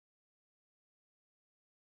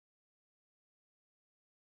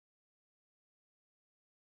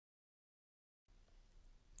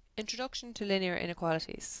Introduction to linear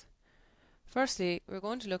inequalities. Firstly, we're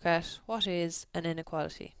going to look at what is an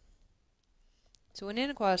inequality. So an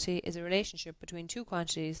inequality is a relationship between two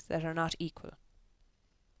quantities that are not equal.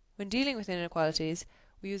 When dealing with inequalities,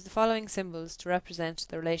 we use the following symbols to represent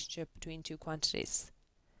the relationship between two quantities: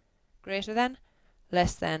 greater than,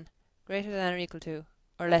 less than, greater than or equal to,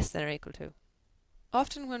 or less than or equal to.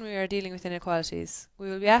 Often when we are dealing with inequalities, we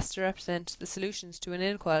will be asked to represent the solutions to an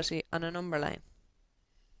inequality on a number line.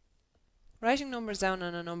 Writing numbers down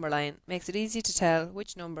on a number line makes it easy to tell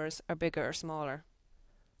which numbers are bigger or smaller.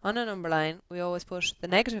 On a number line, we always put the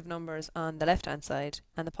negative numbers on the left-hand side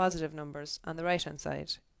and the positive numbers on the right-hand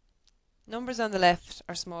side. Numbers on the left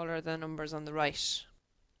are smaller than numbers on the right.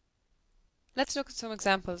 Let's look at some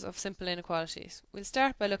examples of simple inequalities. We'll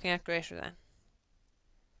start by looking at greater than.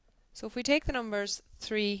 So if we take the numbers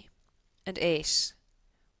 3 and 8,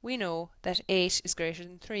 we know that 8 is greater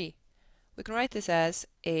than 3. We can write this as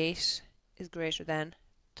 8 is greater than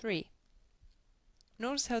 3.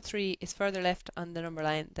 Notice how 3 is further left on the number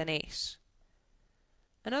line than 8.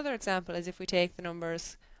 Another example is if we take the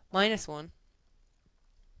numbers -1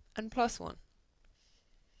 and +1.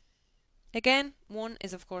 Again, 1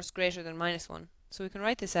 is of course greater than -1, so we can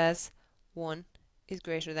write this as 1 is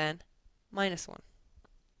greater than -1.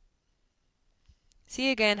 See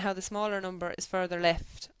again how the smaller number is further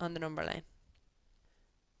left on the number line.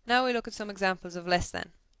 Now we look at some examples of less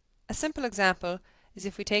than. A simple example is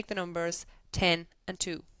if we take the numbers 10 and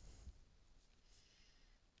 2.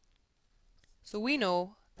 So we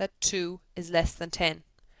know that 2 is less than 10,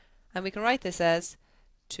 and we can write this as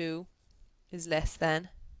 2 is less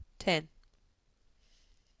than 10.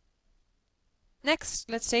 Next,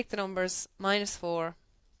 let's take the numbers -4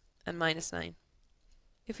 and -9.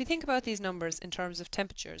 If we think about these numbers in terms of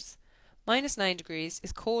temperatures, -9 degrees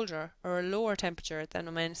is colder or a lower temperature than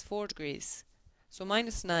a -4 degrees. So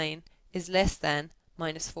 -9 is less than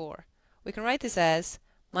 -4. We can write this as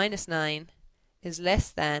 -9 is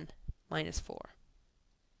less than -4.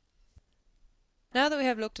 Now that we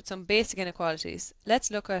have looked at some basic inequalities,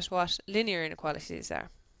 let's look at what linear inequalities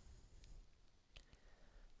are.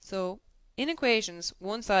 So, in equations,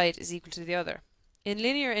 one side is equal to the other. In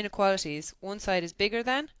linear inequalities, one side is bigger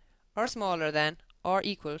than, or smaller than, or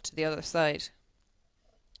equal to the other side.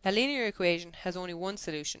 A linear equation has only one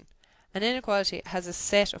solution. An inequality has a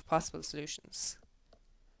set of possible solutions.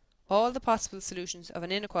 All the possible solutions of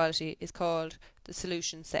an inequality is called the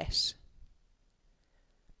solution set.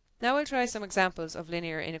 Now we'll try some examples of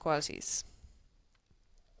linear inequalities.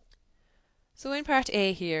 So in part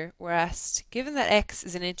A here, we're asked, given that x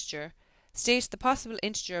is an integer, state the possible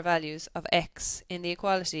integer values of x in the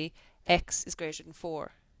equality x is greater than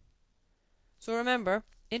 4. So remember,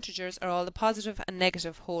 integers are all the positive and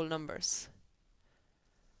negative whole numbers.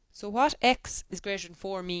 So what x is greater than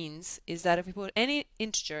 4 means is that if we put any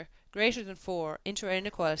integer greater than 4 into our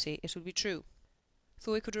inequality, it will be true.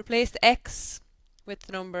 So we could replace the x with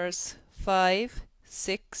the numbers 5,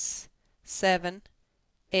 6, 7,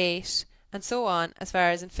 8, and so on as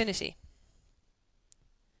far as infinity.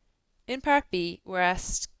 In part B, we're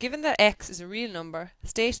asked, given that x is a real number,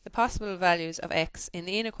 state the possible values of x in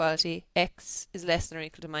the inequality x is less than or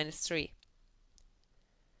equal to -3.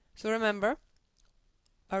 So remember,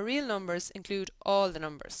 our real numbers include all the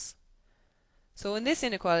numbers. So in this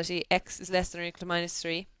inequality, x is less than or equal to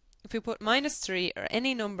 -3. If we put -3 or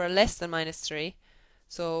any number less than -3,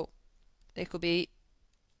 so it could be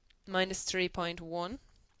 -3.1,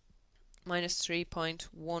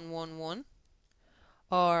 -3.111,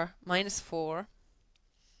 or -4.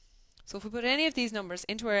 So if we put any of these numbers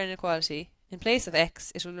into our inequality, in place of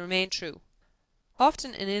x, it will remain true.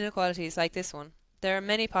 Often in inequalities like this one, there are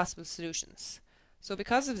many possible solutions. So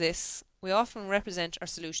because of this, we often represent our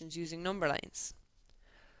solutions using number lines.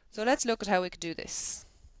 So let's look at how we could do this.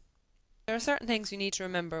 There are certain things you need to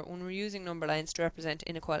remember when we're using number lines to represent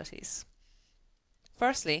inequalities.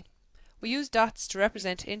 Firstly, we use dots to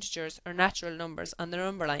represent integers or natural numbers on the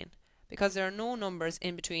number line, because there are no numbers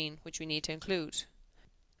in between which we need to include.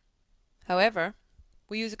 However,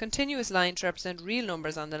 we use a continuous line to represent real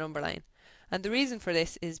numbers on the number line, and the reason for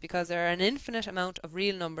this is because there are an infinite amount of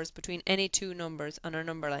real numbers between any two numbers on our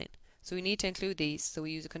number line, so we need to include these, so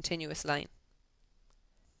we use a continuous line.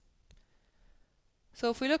 So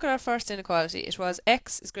if we look at our first inequality, it was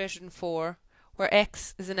x is greater than 4, where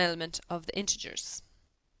x is an element of the integers.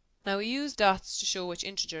 Now we use dots to show which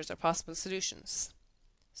integers are possible solutions.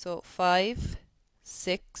 So 5,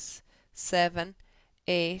 6, 7,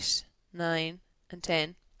 8, 9 and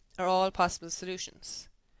 10 are all possible solutions.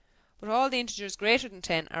 But all the integers greater than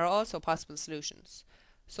 10 are also possible solutions.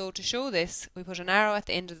 So to show this, we put an arrow at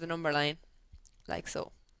the end of the number line, like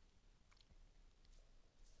so.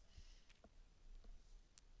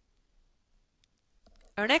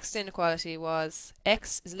 Our next inequality was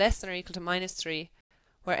x is less than or equal to minus 3,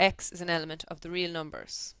 where x is an element of the real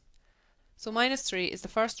numbers. So minus 3 is the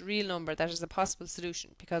first real number that is a possible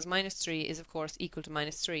solution, because minus 3 is of course equal to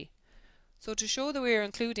minus 3. So to show that we are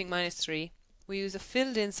including minus 3, we use a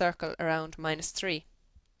filled in circle around minus 3.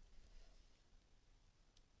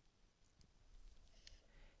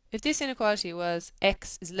 If this inequality was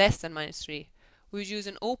x is less than minus 3, we would use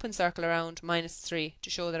an open circle around minus 3 to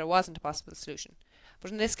show that it wasn't a possible solution. But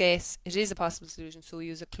in this case, it is a possible solution, so we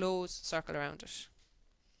use a closed circle around it.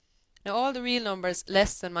 Now all the real numbers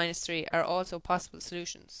less than minus 3 are also possible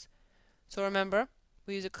solutions. So remember,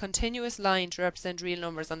 we use a continuous line to represent real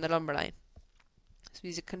numbers on the number line. So we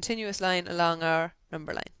use a continuous line along our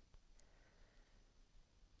number line.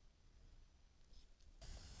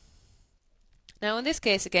 Now in this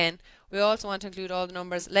case again, we also want to include all the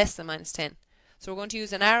numbers less than minus 10. So we're going to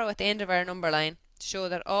use an arrow at the end of our number line to show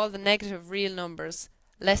that all the negative real numbers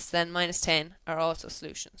less than minus 10 are also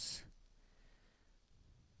solutions.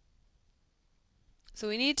 So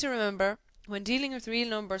we need to remember, when dealing with real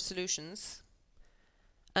number solutions,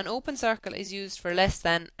 an open circle is used for less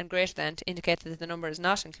than and greater than to indicate that the number is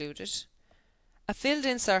not included. A filled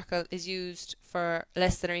in circle is used for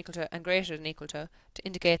less than or equal to and greater than equal to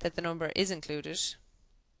indicate that the number is included.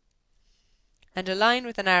 And a line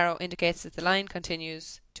with an arrow indicates that the line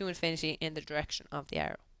continues to infinity in the direction of the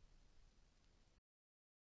arrow.